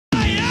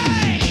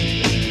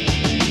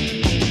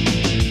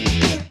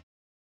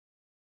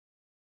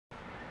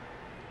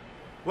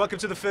Welcome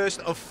to the first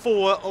of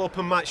 4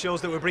 open match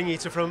shows that we're bringing you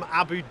to from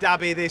Abu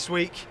Dhabi this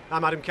week.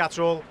 I'm Adam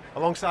Catterall.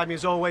 Alongside me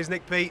as always,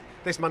 Nick Peet.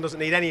 This man doesn't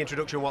need any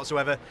introduction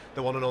whatsoever,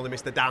 the one and only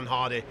Mr. Dan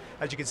Hardy.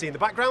 As you can see in the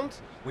background,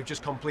 we've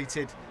just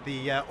completed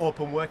the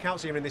open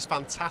workouts here in this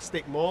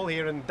fantastic mall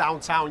here in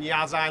downtown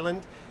Yas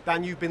Island.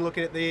 Dan, you've been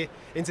looking at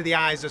into the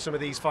eyes of some of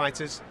these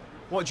fighters.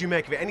 What do you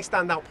make of it? Any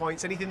standout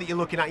points? Anything that you're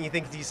looking at and you're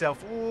thinking to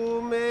yourself,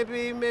 oh,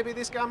 maybe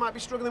this guy might be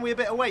struggling with a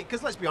bit of weight?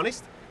 Because let's be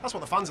honest, that's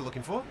what the fans are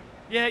looking for.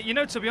 Yeah, you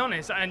know, to be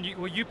honest, and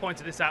you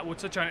pointed this out, we'll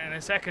touch on it in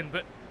a second,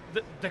 but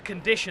the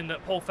condition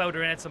that Paul Felder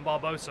and Edson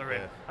Barbosa are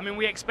in. I mean,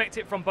 we expect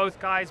it from both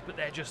guys, but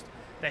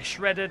they're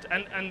shredded,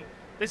 and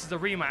this is a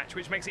rematch,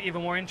 which makes it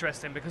even more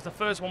interesting because the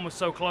first one was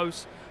so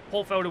close.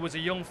 Paul Felder was a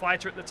young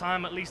fighter at the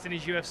time, at least in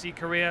his UFC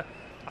career.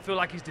 I feel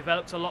like he's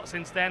developed a lot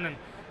since then, and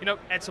you know,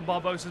 Edson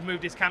Barbosa's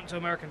moved his camp to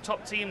American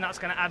Top Team. That's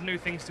going to add new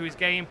things to his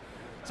game.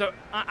 So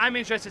I'm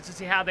interested to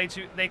see how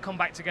they come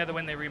back together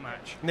when they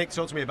rematch. Nick,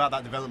 talk to me about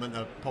that development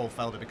of Paul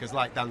Felder, because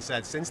like Dan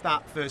said, since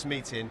that first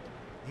meeting,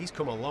 he's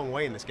come a long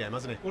way in this game,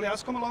 hasn't he? Well, he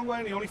has come a long way,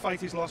 and the only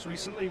fight he's lost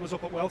recently was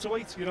up at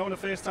welterweight. You know, in the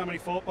first time when he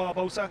fought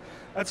Barbosa,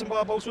 Edson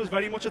Barbosa was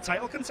very much a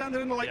title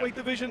contender in the lightweight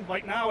division.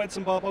 Right now,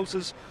 Edson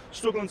Barbosa's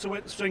struggling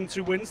to string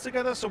 2 wins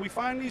together, so we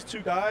find these two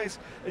guys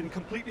in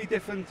completely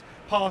different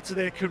parts of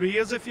their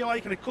careers, if you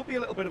like, and it could be a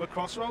little bit of a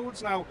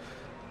crossroads. Now,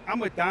 I'm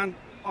with Dan.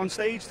 On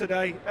stage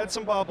today,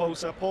 Edson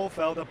Barbosa, Paul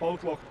Felder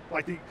both look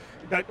like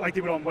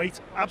they were on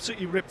weight,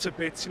 absolutely ripped to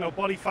bits. You know,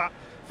 body fat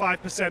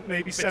 5%,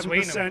 maybe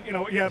 7%. You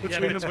know,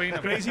 between them.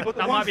 Crazy, but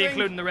that might be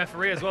including the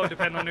referee as well,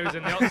 depending on who's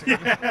in the octagon.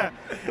 Yeah.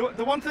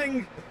 The one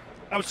thing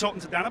I was talking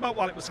to Dan about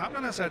while it was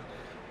happening, I said,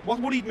 what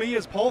worried me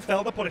is Paul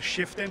Felder put a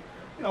shift in.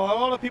 You know, a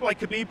lot of people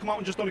like Khabib come out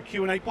and just done a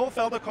Q&A. Paul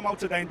Felder come out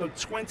today and done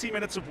 20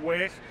 minutes of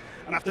work.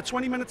 And after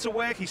 20 minutes of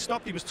work, he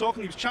stopped, he was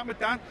talking, he was chatting with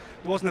Dan.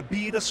 There wasn't a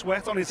bead of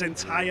sweat on his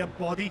entire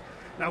body.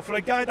 Now, for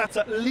a guy that's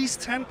at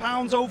least 10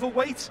 pounds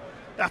overweight,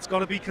 that's got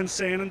to be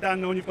concerning,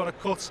 Dan, knowing you've got to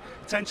cut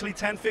potentially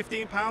 10,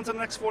 15 pounds in the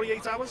next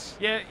 48 hours.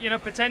 Yeah, you know,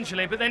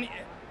 potentially. But then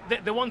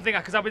the one thing,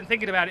 because I've been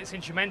thinking about it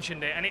since you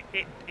mentioned it, and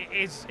it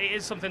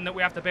is something that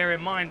we have to bear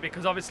in mind,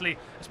 because obviously,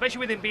 especially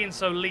with him being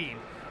so lean,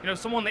 you know,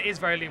 someone that is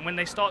very lean, when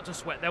they start to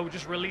sweat, they'll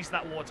just release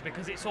that water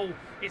because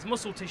it's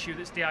muscle tissue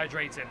that's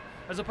dehydrating,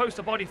 as opposed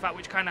to body fat,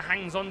 which kind of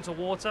hangs on to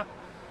water.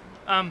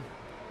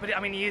 But I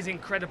mean, he is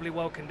incredibly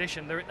well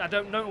conditioned. I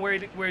don't know where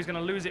he's going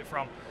to lose it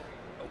from.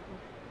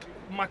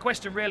 My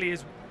question really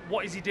is,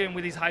 what is he doing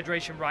with his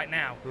hydration right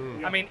now?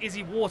 I mean, is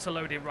he water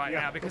loading right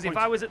now? Because if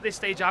I was at this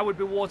stage, I would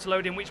be water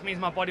loading, which means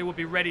my body would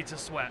be ready to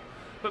sweat.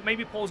 But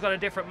maybe Paul's got a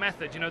different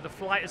method. You know, the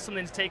flight is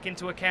something to take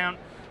into account.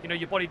 You know,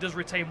 your body does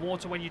retain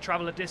water when you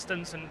travel a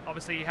distance, and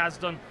obviously he has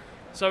done.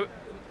 So,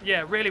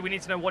 yeah, really we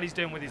need to know what he's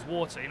doing with his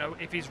water. You know,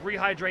 if he's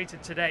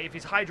hydrated today,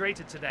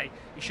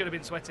 he should have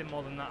been sweating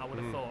more than that, I would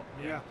have thought.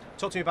 Yeah.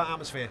 Talk to me about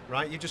atmosphere,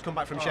 right? You've just come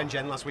back from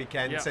Shenzhen last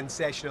weekend,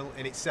 sensational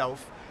in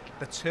itself.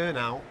 The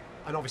turnout,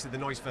 and obviously the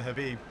noise for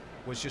Khabib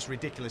was just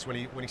ridiculous when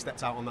he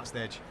stepped out on that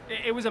stage.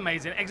 It was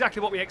amazing,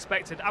 exactly what we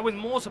expected. I was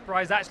more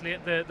surprised actually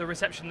at the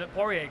reception that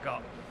Poirier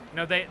got. You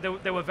know,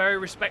 they were very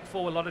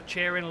respectful, a lot of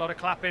cheering, a lot of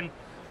clapping,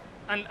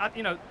 and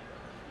you know,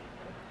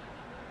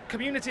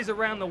 communities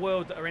around the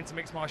world that are into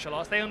mixed martial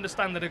arts, they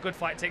understand that a good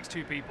fight takes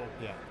 2 people.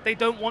 Yeah. They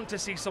don't want to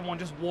see someone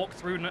just walk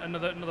through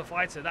another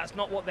fighter. That's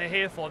not what they're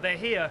here for. They're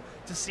here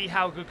to see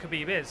how good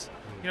Khabib is.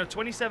 You know,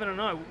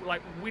 27-0,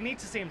 like, we need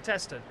to see him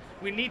tested.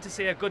 We need to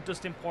see a good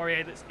Dustin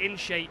Poirier that's in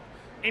shape,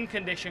 in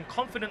condition,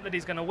 confident that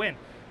he's going to win.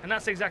 And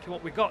that's exactly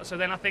what we got. So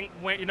then I think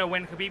when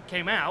Khabib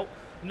came out,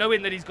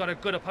 knowing that he's got a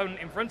good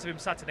opponent in front of him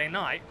Saturday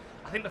night,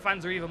 I think the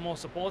fans are even more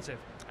supportive.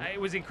 It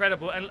was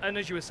incredible. And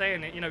as you were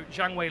saying, you know,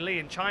 Zhang Weili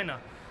in China,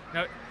 you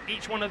know,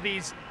 each one of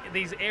these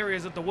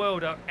areas of the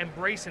world are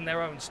embracing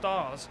their own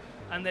stars,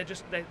 and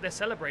they're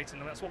celebrating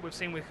them. That's what we've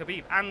seen with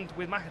Khabib and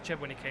with Makhachev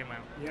when he came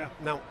out. Yeah.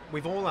 Now,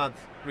 we've all had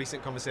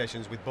recent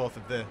conversations with both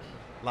of the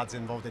lads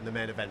involved in the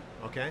main event,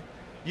 okay?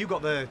 You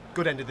got the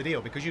good end of the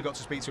deal because you got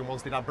to speak to him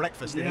once they'd had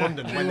breakfast in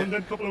London.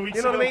 A couple of weeks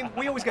you know ago. what I mean?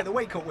 We always get the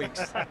wake up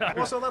weeks.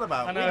 What's all that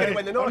about? We get it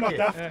when they're not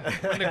here.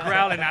 When they're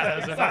growling at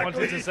us and not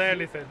wanting to say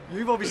anything.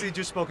 You've obviously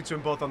just spoken to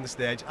them both on the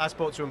stage. I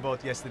spoke to them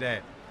both yesterday.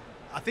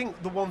 I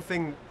think the one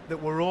thing that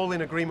we're all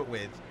in agreement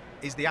with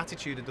is the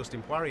attitude of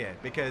Dustin Poirier,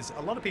 because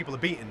a lot of people are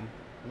beaten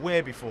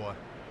way before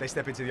they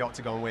step into the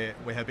octagon with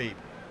Khabib.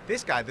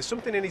 This guy, there's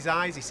something in his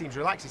eyes, he seems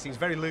relaxed, he seems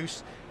very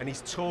loose, and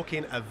he's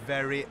talking a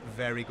very,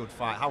 very good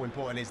fight. How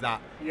important is that?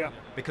 Yeah.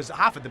 Because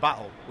half of the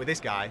battle with this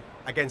guy,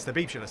 against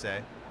Khabib, should I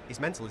say, is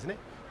mental, isn't it?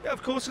 Yeah,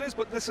 of course it is,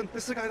 but listen,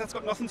 this is a guy that's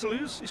got nothing to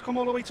lose. He's come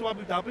all the way to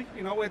Abu Dhabi,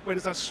 you know, where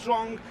there's a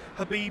strong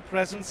Khabib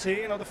presence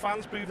here. You know, the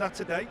fans proved that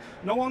today.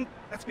 No one,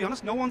 let's be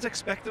honest, no one's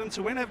expecting him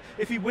to win.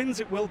 If he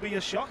wins, it will be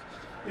a shock.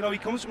 You know, he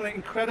comes from an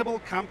incredible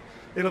camp.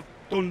 They'll have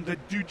done the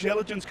due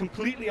diligence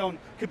completely on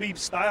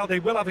Khabib's style. They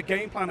will have a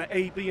game plan, an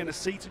A, B and a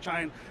C to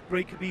try and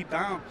break Khabib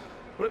down.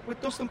 But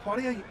with Dustin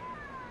Poirier,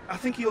 I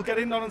think he'll get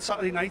in on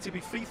Saturday night. He'll be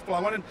free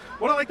flowing. And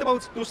what I liked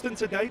about Dustin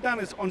today,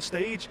 Dan, is on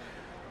stage,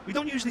 we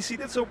don't usually see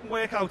this open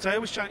workout. I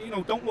always try,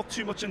 don't look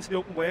too much into the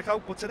open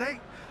workout, but today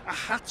I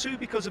had to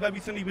because of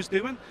everything he was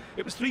doing.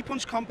 It was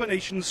 3-punch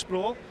combination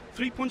sprawl,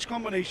 3-punch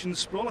combination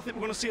sprawl. I think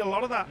we're going to see a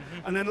lot of that.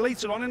 And then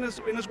later on in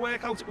his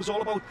workout, it was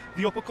all about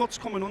the uppercuts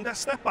coming under,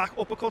 step back,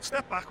 uppercut.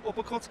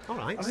 All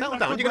right, settle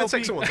down. You're going to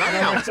take someone's out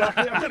now.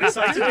 Exactly. I'm getting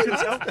excited, you can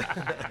tell.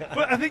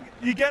 But I think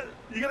you get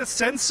a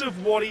sense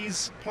of what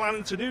he's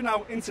planning to do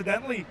now.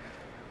 Incidentally,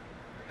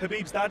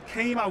 Khabib's dad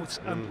came out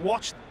and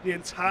watched the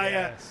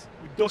entire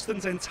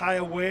Dustin's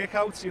entire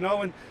workout,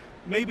 and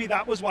maybe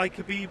that was why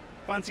Khabib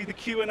fancied the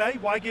Q&A.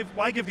 Why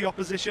give the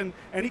opposition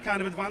any kind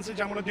of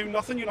advantage? I'm going to do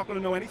nothing. You're not going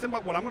to know anything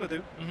about what I'm going to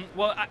do.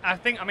 Well, I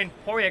think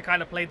Poirier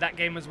kind of played that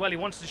game as well. He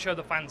wanted to show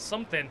the fans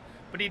something,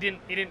 but he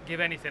didn't give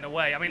anything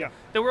away.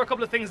 There were a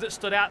couple of things that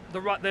stood out.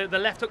 The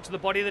left hook to the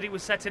body that he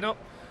was setting up,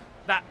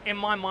 that in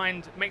my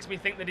mind makes me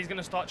think that he's going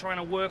to start trying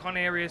to work on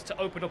areas to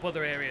open up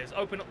other areas,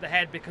 open up the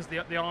head because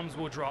the arms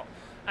will drop.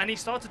 And he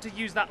started to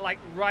use that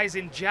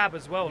rising jab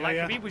as well,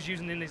 Khabib was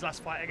using in his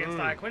last fight against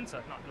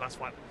Iaquinta. Not the last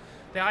fight,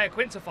 the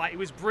Iaquinta fight. He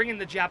was bringing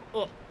the jab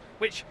up,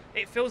 which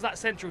it fills that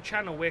central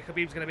channel where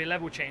Khabib's going to be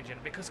level changing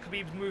because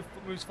Khabib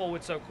moves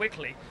forward so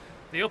quickly.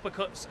 The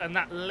uppercuts and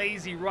that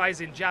lazy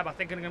rising jab, I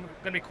think, are going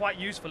to be quite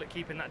useful at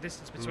keeping that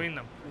distance between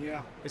them.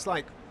 Yeah, it's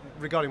like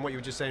regarding what you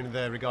were just saying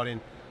there regarding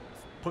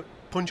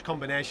punch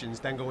combinations,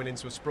 then going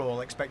into a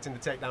sprawl, expecting the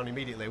takedown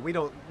immediately. We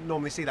don't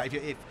normally see that.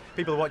 If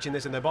people are watching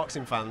this and they're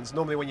boxing fans,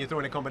 normally when you're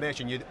throwing a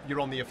combination,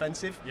 you're on the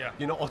offensive. Yeah.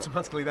 You're not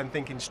automatically then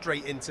thinking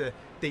straight into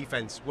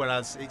defense.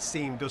 Whereas it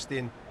seemed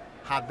Dustin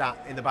had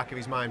that in the back of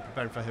his mind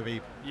preparing for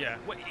Khabib. Yeah,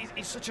 well,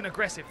 he's such an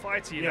aggressive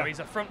fighter, you know. He's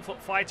a front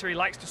foot fighter. He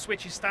likes to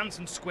switch his stance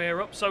and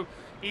square up, so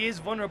he is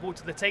vulnerable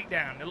to the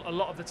takedown a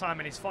lot of the time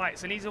in his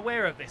fights, and he's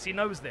aware of this. He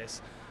knows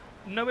this.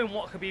 Knowing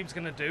what Khabib's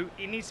going to do,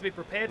 he needs to be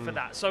prepared for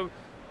that. So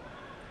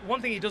one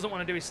thing he doesn't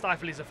want to do is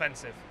stifle his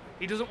offensive.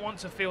 He doesn't want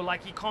to feel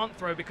like he can't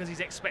throw because he's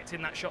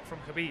expecting that shot from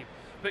Khabib.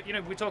 But,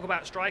 we talk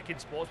about striking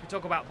sports, we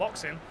talk about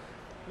boxing.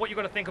 What you've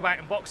got to think about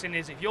in boxing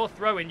is if you're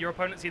throwing, your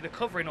opponent's either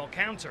covering or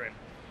countering.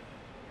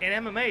 In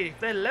MMA, if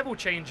they're level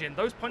changing,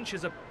 those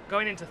punches are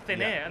going into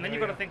thin air, and then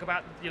you've got to think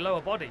about your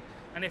lower body.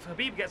 And if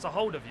Khabib gets a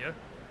hold of you,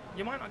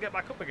 you might not get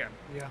back up again.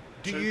 Yeah.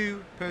 Do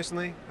you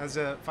personally, as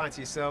a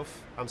fighter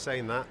yourself, I'm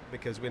saying that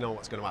because we know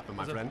what's going to happen,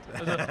 my friend.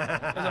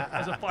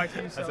 As a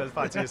fighter yourself. As a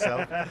fighter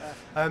yourself.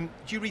 Do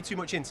you read too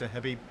much into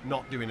Khabib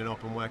not doing an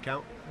open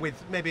workout? With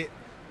maybe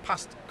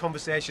past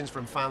conversations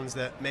from fans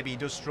that maybe he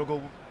does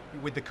struggle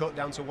with the cut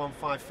down to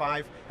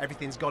 155,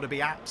 everything's got to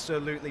be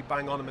absolutely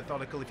bang on and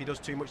methodical. If he does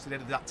too much today,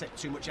 does that take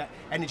too much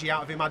energy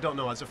out of him? I don't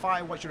know. As a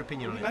fighter, what's your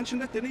opinion on it? He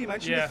mentioned it, didn't he? He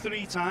mentioned it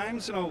 3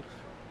 times,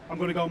 I'm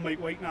going to go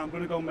make weight now, I'm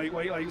going to go make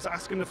weight. Like, he was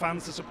asking the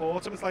fans to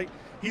support him. It's like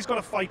he's got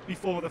to fight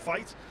before the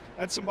fight.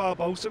 Edson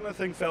Barbosa, I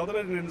think, felt it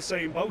in the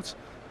same boat.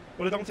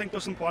 But I don't think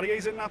Dustin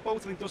Poirier's in that boat. I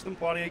think Dustin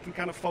Poirier can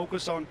kind of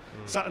focus on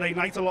Saturday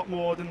night a lot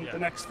more than the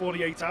next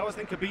 48 hours. I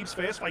think Khabib's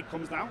first fight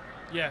comes now.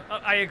 Yeah,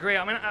 I agree.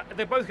 I mean,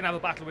 they're both going to have a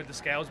battle with the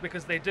scales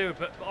because they do.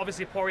 But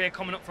obviously Poirier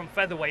coming up from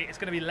featherweight, it's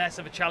going to be less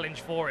of a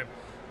challenge for him.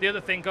 The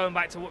other thing, going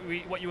back to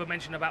what you were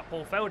mentioning about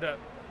Paul Felder,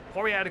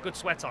 Poirier had a good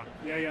sweat on.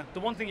 Yeah. The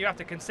one thing you have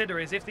to consider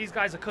is if these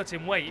guys are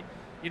cutting weight,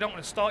 you don't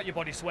want to start your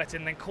body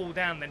sweating, then cool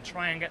down, then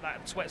try and get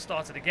that sweat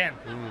started again.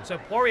 So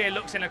Poirier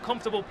looks in a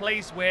comfortable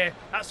place where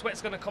that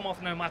sweat's going to come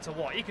off no matter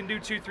what. He can do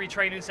 2-3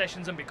 training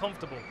sessions and be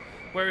comfortable.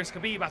 Whereas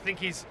Khabib, I think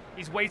he's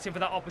waiting for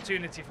that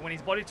opportunity for when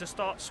his body to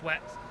start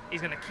sweat,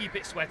 he's going to keep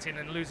it sweating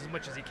and lose as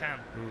much as he can.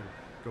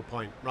 Good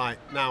point. Right,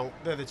 now,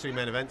 they're the 2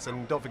 main events,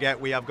 and don't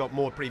forget, we have got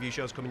more preview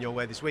shows coming your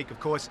way this week. Of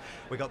course,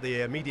 we've got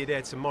the media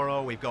day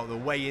tomorrow, we've got the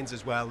weigh-ins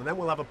as well, and then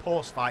we'll have a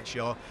post-fight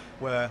show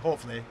where,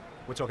 hopefully,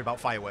 we're talking about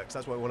fireworks.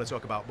 That's what we want to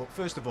talk about. But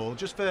first of all,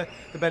 just for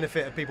the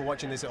benefit of people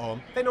watching this at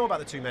home, they know about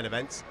the 2 main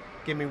events.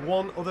 Give me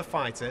one other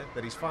fighter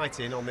that is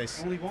fighting on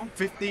this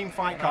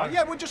 15-fight card.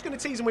 Yeah, we're just going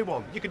to tease them with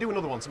one. You could do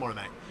another one tomorrow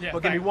night. Yeah,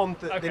 but give me one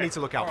that they need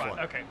to look out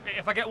for. Okay,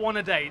 if I get one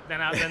a day,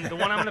 then the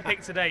one I'm going to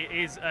pick today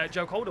is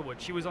Jo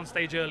Calderwood. She was on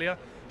stage earlier.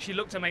 She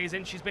looked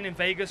amazing. She's been in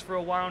Vegas for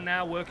a while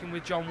now, working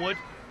with John Wood.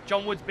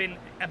 John Wood's been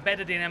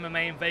embedded in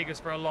MMA in Vegas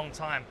for a long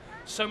time.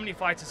 So many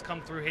fighters come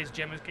through his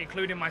gym,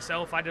 including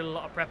myself. I did a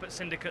lot of prep at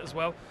Syndicate as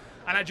well.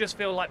 And I just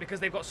feel like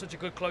because they've got such a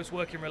good close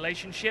working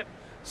relationship,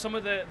 some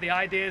of the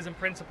ideas and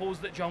principles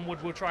that John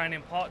Wood will try and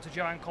impart to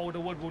Joanne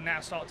Calderwood will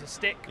now start to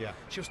stick. Yeah.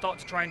 She'll start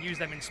to try and use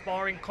them in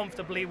sparring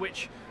comfortably,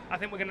 which I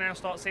think we're going to now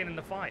start seeing in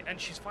the fight. And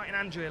she's fighting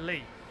Andrea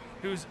Lee,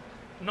 who's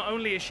not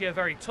only is she a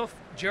very tough,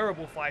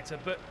 durable fighter,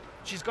 but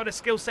she's got a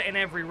skill set in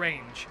every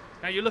range.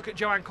 Now you look at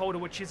Joanne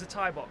Calderwood, she's a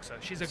Thai boxer.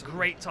 She's a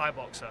great Thai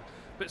boxer.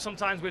 But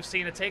sometimes we've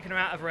seen her taking her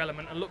out of her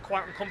element and look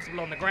quite uncomfortable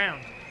on the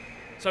ground.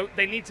 So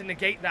they need to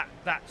negate that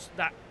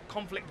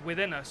conflict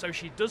within her, so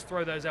she does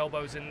throw those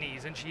elbows and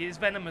knees, and she is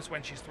venomous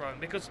when she's thrown,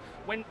 because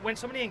when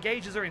somebody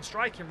engages her in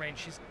striking range,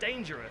 she's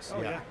dangerous.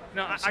 Oh, yeah. You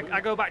know,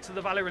 I go back to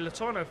the Valerie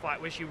Letourneau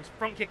fight where she was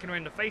front kicking her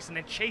in the face and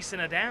then chasing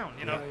her down.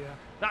 You know,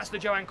 that's the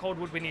Joanne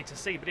Calderwood we need to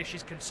see. But if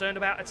she's concerned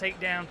about a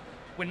takedown,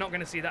 we're not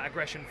going to see that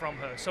aggression from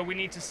her. So we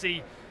need to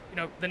see You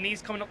know, the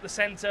knees coming up the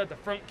center, the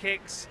front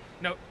kicks,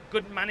 you know,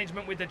 good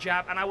management with the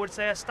jab, and I would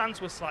say her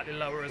stance was slightly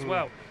lower as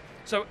well.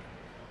 So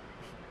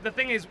the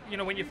thing is, you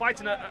know, when you're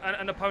fighting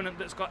an opponent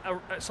that's got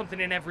something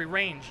in every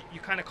range, you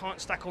kind of can't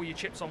stack all your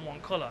chips on one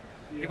colour.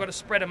 Yeah. You've got to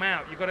spread them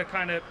out. You've got to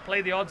kind of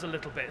play the odds a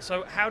little bit.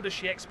 So how does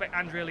she expect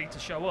Andrea Lee to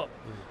show up?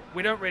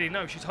 We don't really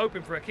know. She's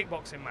hoping for a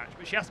kickboxing match,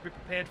 but she has to be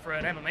prepared for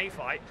an MMA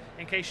fight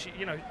in case she,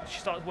 you know,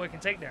 she starts working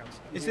takedowns.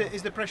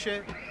 Is the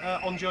pressure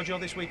on JoJo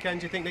this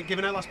weekend? Do you think that,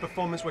 given her last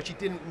performance where she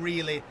didn't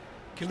really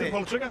commit, pull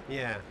the trigger?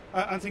 Yeah.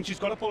 I think she's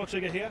got to pull the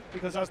trigger here,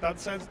 because as Dad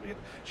says,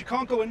 she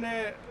can't go in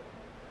there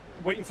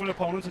waiting for an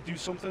opponent to do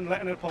something,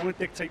 letting an opponent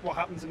dictate what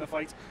happens in the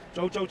fight.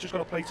 JoJo just got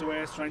to play to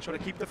her strength. She's got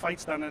to keep the fight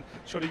standing.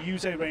 She's got to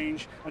use her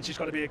range, and she's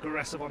got to be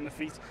aggressive on the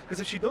feet. Because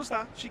if she does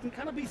that, she can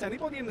kind of beat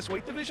anybody in this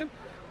weight division.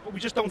 But we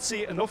just don't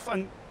see it enough.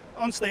 And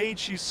on stage,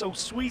 she's so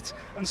sweet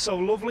and so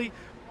lovely.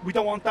 We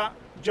don't want that.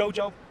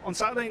 JoJo, on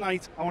Saturday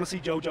night, I want to see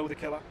JoJo the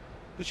killer,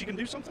 because she can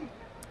do something.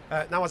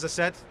 Now, as I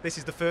said, this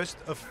is the first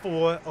of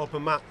 4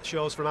 open mat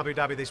shows from Abu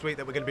Dhabi this week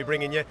that we're going to be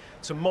bringing you.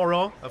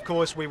 Tomorrow, of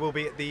course, we will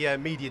be at the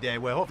media day,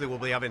 where hopefully we'll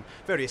be having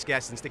various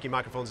guests and sticking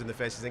microphones in their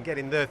faces and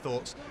getting their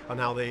thoughts on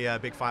how the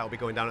big fight will be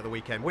going down at the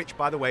weekend, which,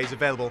 by the way, is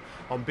available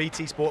on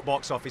BT Sport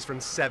Box Office from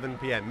 7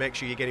 p.m. Make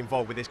sure you get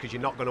involved with this, because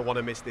you're not going to want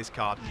to miss this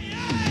card.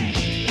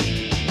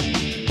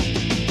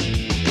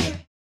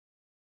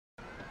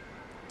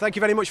 Thank you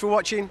very much for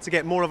watching. To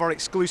get more of our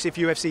exclusive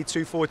UFC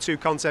 242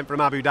 content from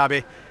Abu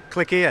Dhabi,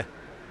 click here.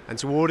 And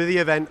to order the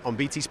event on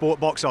BT Sport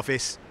Box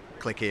Office,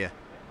 click here.